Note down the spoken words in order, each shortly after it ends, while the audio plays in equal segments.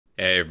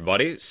Hey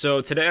everybody, so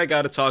today I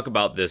gotta talk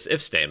about this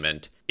if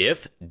statement.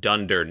 If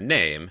dunder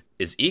name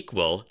is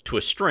equal to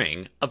a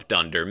string of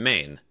dunder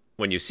main.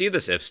 When you see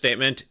this if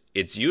statement,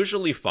 it's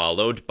usually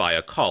followed by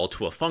a call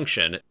to a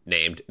function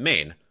named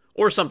main,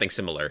 or something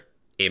similar.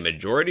 A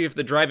majority of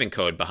the driving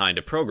code behind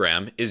a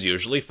program is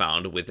usually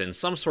found within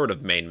some sort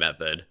of main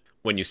method.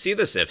 When you see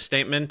this if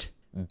statement,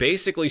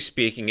 basically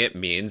speaking it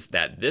means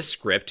that this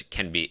script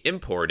can be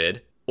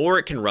imported, or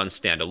it can run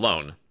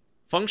standalone.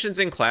 Functions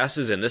and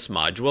classes in this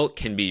module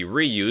can be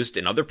reused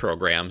in other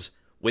programs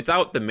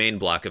without the main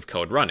block of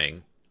code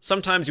running.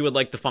 Sometimes you would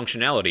like the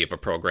functionality of a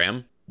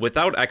program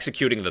without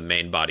executing the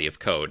main body of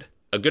code.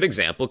 A good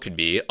example could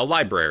be a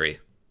library.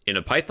 In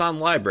a Python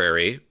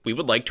library, we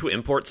would like to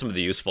import some of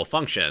the useful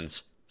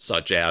functions,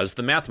 such as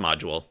the math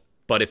module.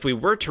 But if we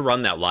were to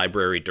run that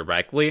library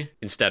directly,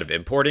 instead of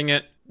importing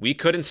it, we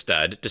could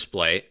instead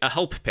display a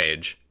help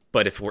page.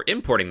 But if we're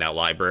importing that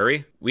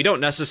library, we don't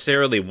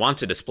necessarily want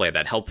to display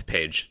that help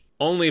page,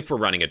 only if we're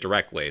running it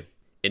directly.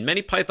 In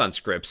many Python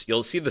scripts,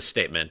 you'll see the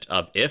statement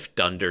of if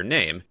dunder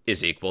name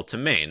is equal to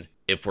main.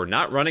 If we're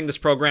not running this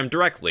program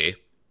directly,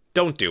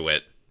 don't do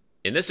it.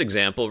 In this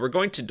example, we're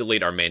going to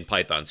delete our main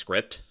Python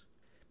script.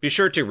 Be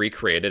sure to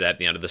recreate it at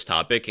the end of this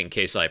topic in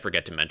case I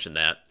forget to mention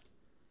that.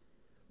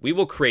 We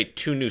will create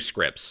two new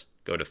scripts.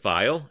 Go to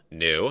File,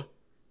 New,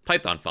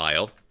 Python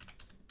file,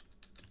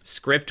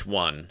 Script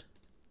 1.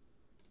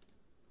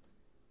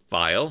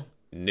 File,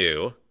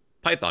 New,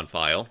 Python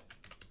file,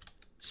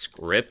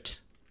 Script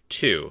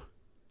 2.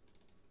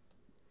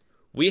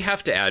 We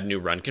have to add new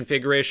run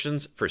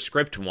configurations for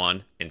Script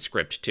 1 and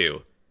Script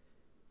 2.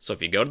 So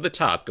if you go to the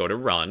top, go to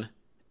Run,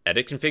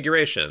 Edit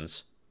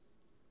Configurations,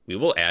 we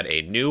will add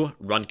a new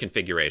run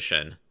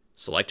configuration.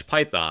 Select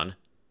Python,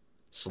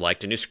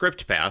 select a new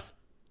script path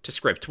to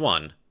Script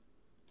 1.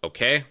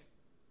 OK,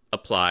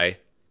 apply.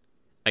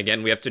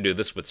 Again, we have to do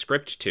this with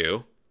Script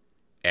 2,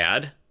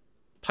 add,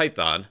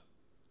 Python,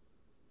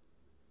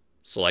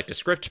 select a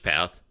script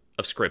path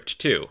of Script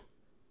 2.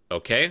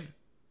 OK,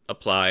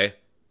 apply,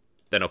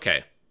 then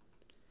OK.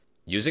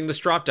 Using this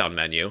drop-down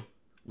menu,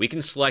 we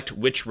can select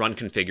which run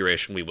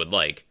configuration we would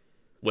like.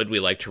 Would we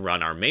like to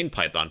run our main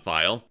Python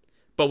file,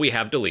 but we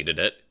have deleted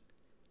it?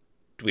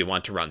 Do we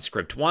want to run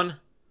Script 1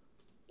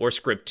 or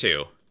Script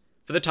 2?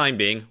 For the time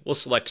being, we'll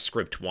select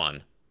Script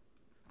 1.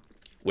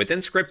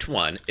 Within Script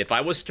 1, if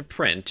I was to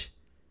print,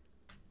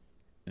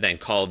 then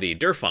call the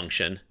dir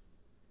function,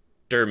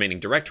 dir meaning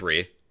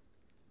directory,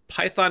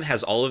 Python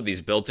has all of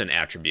these built-in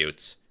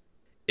attributes.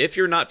 If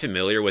you're not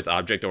familiar with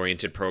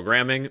object-oriented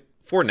programming,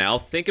 for now,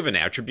 think of an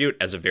attribute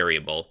as a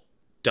variable.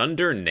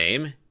 Dunder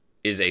name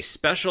is a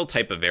special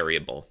type of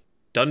variable.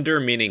 Dunder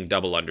meaning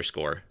double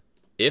underscore.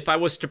 If I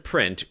was to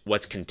print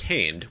what's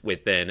contained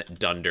within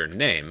dunder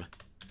name,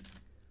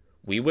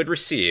 we would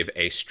receive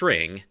a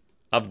string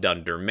of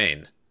dunder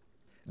main.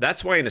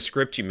 That's why in a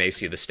script you may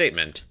see the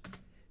statement,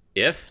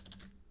 if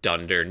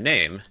dunder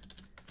name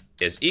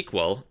is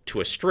equal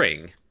to a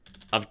string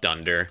of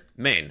dunder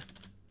main.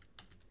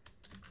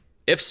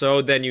 If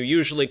so, then you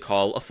usually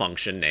call a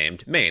function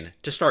named main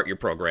to start your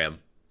program.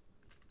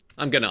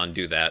 I'm going to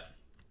undo that.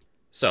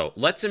 So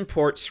let's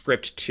import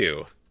Script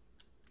 2.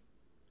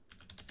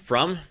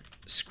 From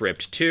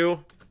Script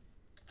 2,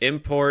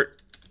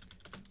 import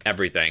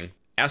everything.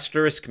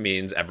 Asterisk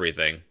means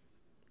everything.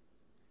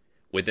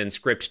 Within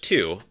Script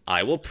 2,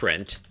 I will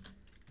print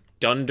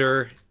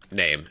dunder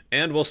name,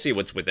 and we'll see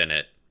what's within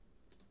it.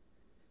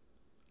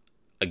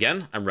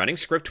 Again, I'm running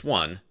Script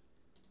 1.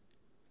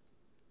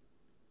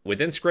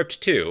 Within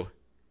Script 2,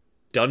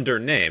 dunder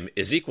name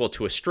is equal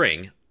to a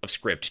string of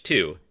Script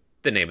 2,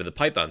 the name of the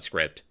Python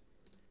script.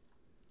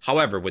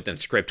 However, within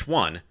Script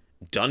 1,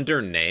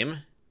 dunder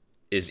name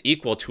is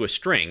equal to a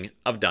string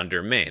of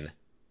dunder main.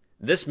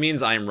 This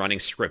means I am running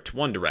Script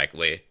 1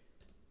 directly.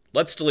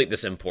 Let's delete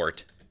this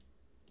import.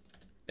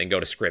 Then go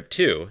to Script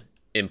 2,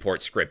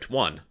 import Script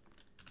 1.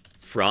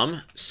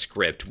 From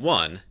Script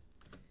 1,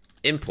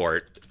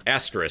 import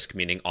asterisk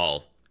meaning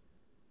all.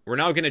 We're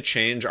now going to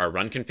change our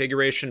run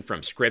configuration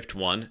from Script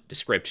 1 to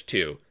Script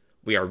 2.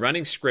 We are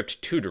running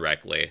Script 2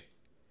 directly.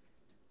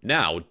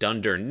 Now,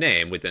 dunder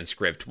name within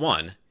Script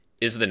 1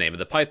 is the name of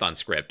the Python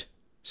script,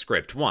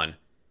 Script 1.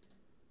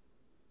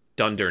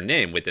 Dunder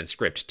name within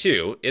Script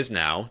 2 is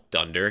now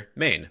dunder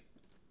main.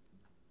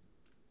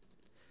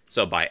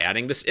 So by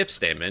adding this if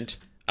statement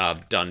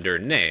of dunder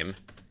name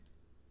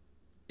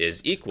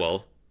is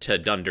equal to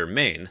dunder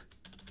main,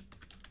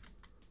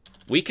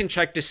 we can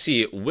check to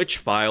see which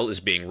file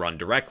is being run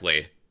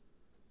directly.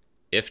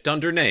 If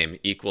dunder name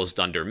equals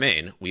dunder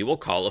main, we will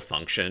call a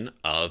function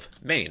of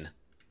main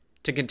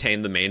to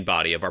contain the main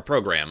body of our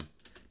program.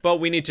 But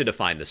we need to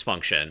define this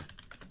function.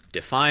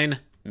 Define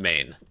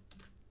main.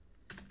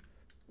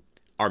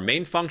 Our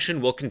main function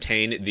will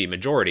contain the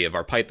majority of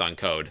our Python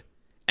code,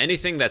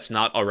 anything that's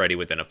not already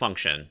within a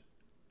function.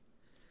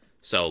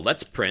 So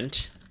let's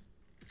print,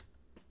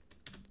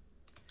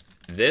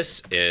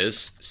 this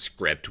is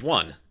Script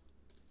 1.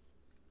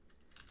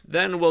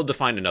 Then we'll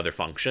define another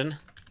function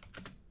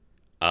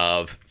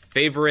of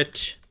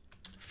favorite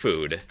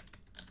food.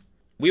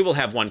 we will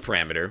have one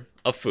parameter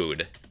of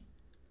food.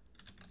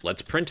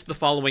 Let's print the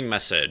following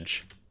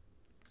message.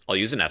 I'll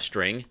use an F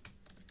string.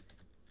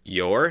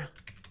 Your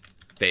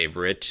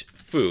favorite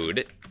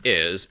food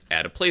is,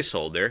 add a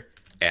placeholder,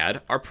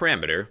 add our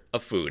parameter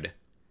of food.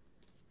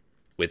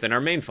 Within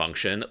our main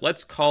function,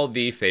 let's call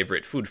the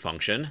favorite food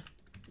function.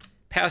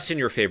 Pass in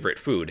your favorite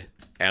food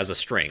as a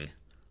string.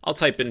 I'll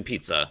type in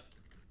pizza.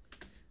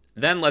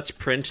 Then let's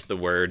print the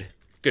word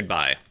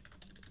goodbye.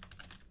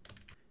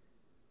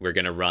 We're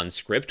going to run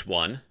script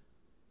 1.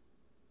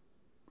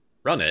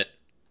 Run it.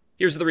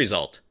 Here's the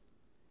result.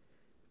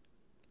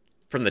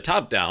 From the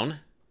top down,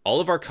 all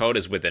of our code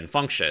is within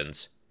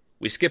functions.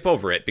 We skip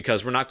over it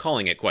because we're not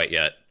calling it quite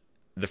yet.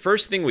 The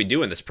first thing we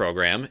do in this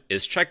program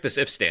is check this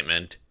if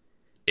statement.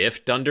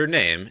 If dunder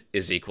name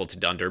is equal to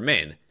dunder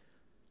main.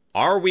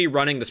 Are we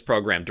running this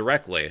program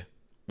directly?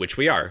 Which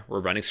we are.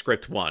 We're running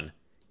script 1.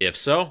 If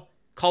so,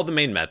 call the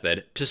main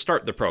method to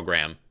start the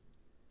program.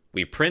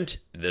 We print,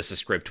 this is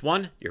script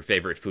 1, your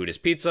favorite food is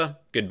pizza,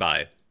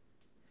 goodbye.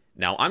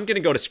 Now I'm going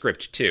to go to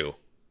script 2.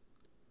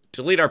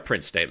 Delete our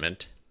print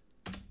statement.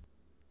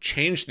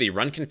 Change the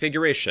run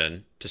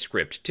configuration to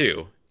script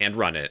 2 and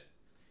run it.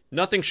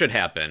 Nothing should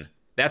happen.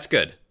 That's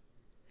good.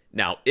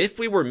 Now, if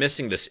we were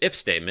missing this if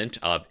statement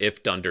of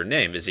if dunder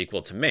name is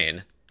equal to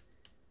main,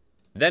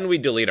 then we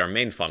delete our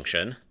main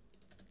function.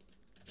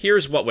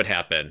 Here's what would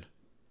happen.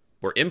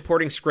 We're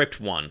importing script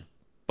 1,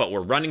 but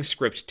we're running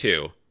script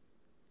 2.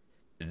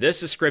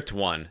 This is script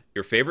 1.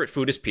 Your favorite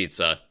food is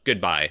pizza.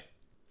 Goodbye.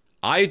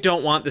 I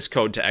don't want this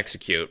code to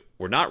execute.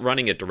 We're not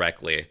running it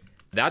directly.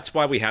 That's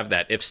why we have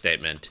that if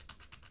statement.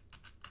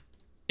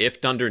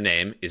 If dunder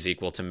name is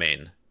equal to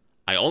main.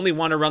 I only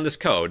want to run this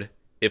code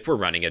if we're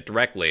running it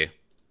directly.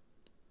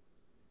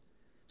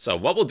 So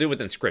what we'll do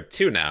within script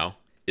 2 now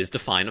is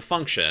define a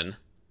function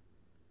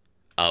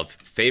of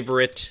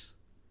favorite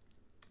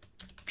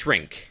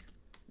drink.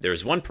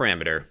 There's one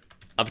parameter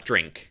of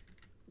drink.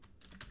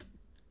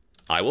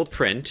 I will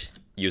print,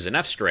 use an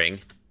F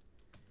string,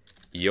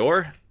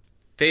 your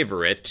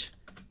favorite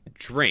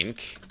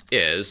drink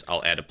is,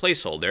 I'll add a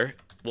placeholder,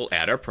 we'll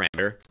add our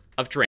parameter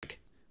of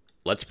drink.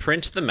 Let's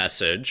print the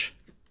message.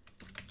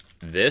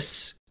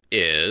 This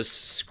is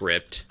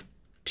script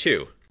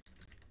 2.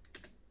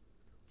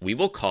 We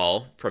will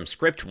call from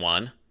script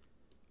 1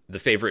 the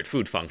favorite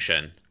food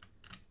function.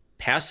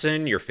 Pass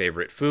in your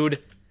favorite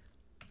food.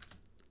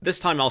 This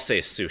time I'll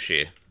say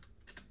sushi.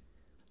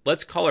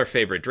 Let's call our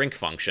favorite drink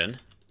function.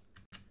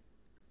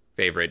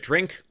 Favorite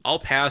drink, I'll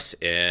pass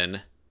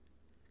in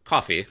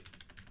coffee.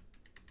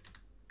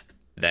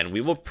 Then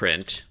we will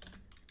print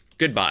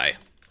goodbye.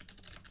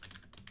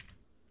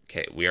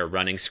 Okay, we are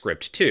running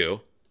script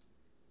 2.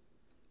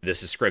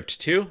 This is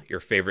script 2. Your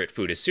favorite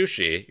food is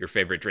sushi. Your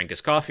favorite drink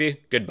is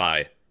coffee.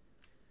 Goodbye.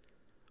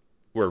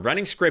 We're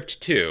running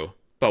script 2,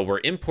 but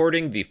we're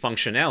importing the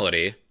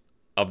functionality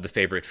of the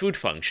favorite food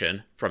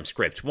function from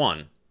script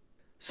 1.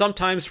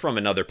 Sometimes from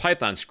another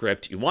Python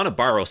script, you want to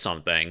borrow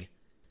something,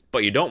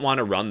 but you don't want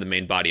to run the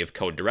main body of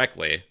code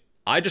directly.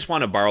 I just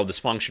want to borrow this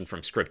function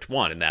from script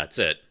 1, and that's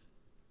it.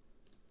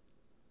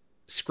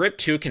 Script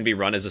 2 can be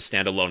run as a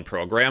standalone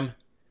program,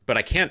 but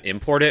I can't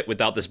import it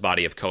without this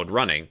body of code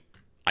running.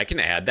 I can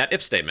add that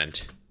if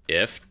statement.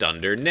 If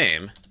dunder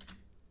name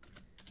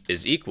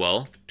is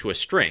equal to a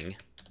string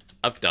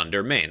of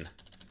dunder main.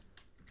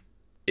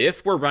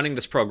 If we're running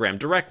this program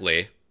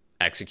directly,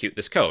 execute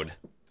this code.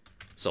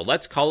 So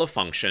let's call a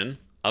function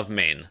of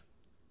main.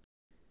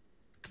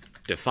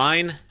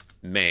 Define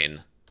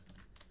main.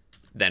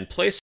 Then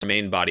place the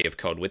main body of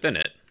code within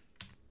it.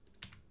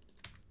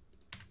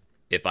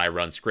 If I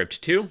run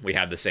script 2, we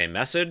have the same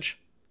message.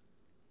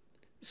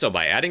 So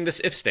by adding this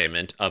if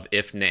statement of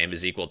if name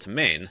is equal to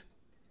main,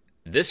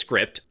 this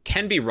script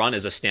can be run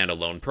as a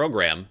standalone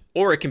program,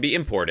 or it can be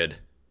imported.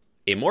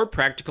 A more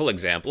practical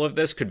example of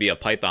this could be a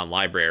Python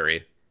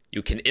library.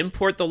 You can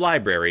import the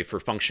library for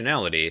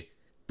functionality,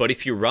 but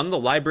if you run the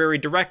library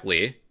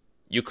directly,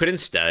 you could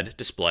instead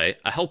display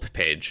a help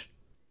page.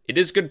 It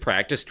is good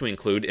practice to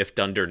include if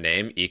dunder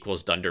name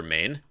equals dunder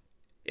main.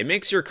 It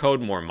makes your code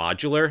more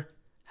modular,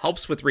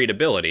 helps with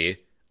readability,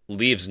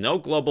 leaves no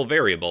global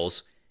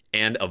variables,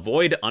 and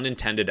avoid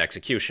unintended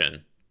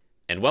execution.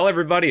 And well,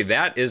 everybody,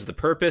 that is the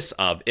purpose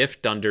of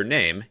if dunder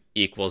name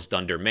equals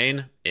dunder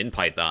main in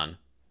Python.